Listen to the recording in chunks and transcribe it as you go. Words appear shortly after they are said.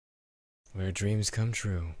Where dreams come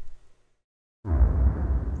true.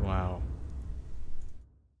 Wow.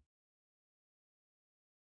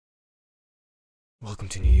 Welcome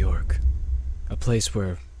to New York. A place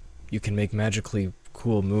where you can make magically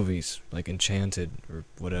cool movies, like Enchanted or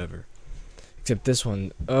whatever. Except this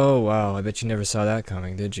one, oh wow, I bet you never saw that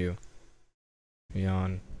coming, did you?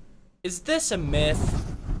 Yawn. Is this a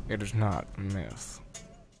myth? It is not a myth.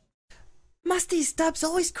 Musty Stubbs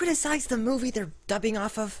always criticize the movie they're dubbing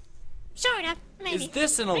off of. Sorta, maybe. Is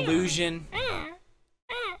this an illusion?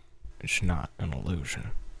 It's not an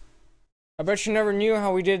illusion. I bet you never knew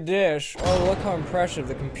how we did this. Oh, look how impressive.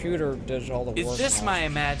 The computer does all the work. Is this now. my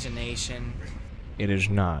imagination? It is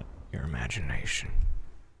not your imagination.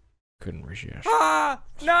 Couldn't resist. Ah!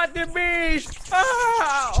 Not the beast!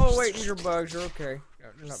 Ah! Oh, wait, these are bugs. They're okay.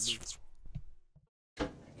 They're not beasts.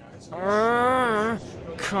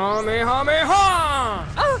 Kamehameha!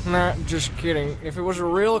 Oh! Nah, just kidding. If it was a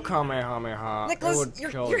real Kamehameha, it Nicholas, would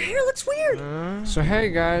kill your you. hair looks weird. So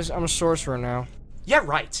hey guys, I'm a sorcerer now. Yeah,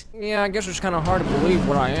 right. Yeah, I guess it's kind of hard to believe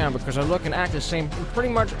what I am because I look and act the same in pretty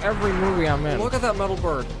much every movie I'm in. Look at that metal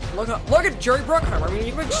bird. Look at Jerry Bruckheimer. I mean,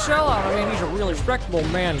 you big sellout. I mean, he's a really respectable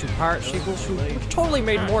man. Two pirate sequels who totally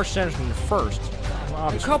made more sense than the first.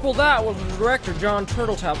 And couple that with the director John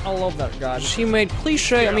Turtletap. I love that guy. He made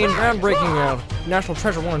groundbreaking National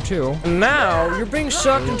Treasure 1 and 2. And now you're being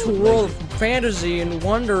sucked into a world of fantasy and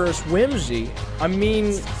wondrous whimsy. I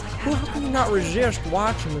mean, how can you not resist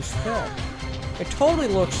watching this film? It totally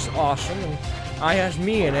looks awesome, and I has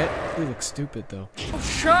me in it. You look stupid though. Oh,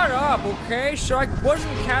 shut up, okay? So I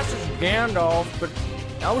wasn't cast as Gandalf, but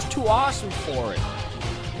I was too awesome for it.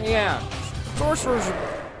 Yeah, Sorcerers,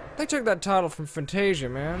 they took that title from Fantasia,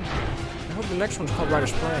 man. I hope the next one's called Rite of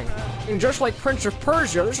Spring. And just like Prince of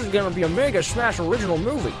Persia, this is gonna be a mega smash original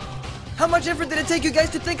movie. How much effort did it take you guys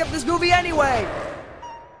to think up this movie anyway?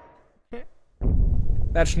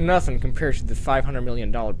 That's nothing compared to the $500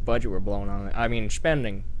 million budget we're blowing on it. I mean,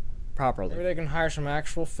 spending properly. Maybe they can hire some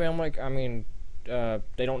actual they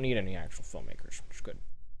don't need any actual filmmakers. It's good.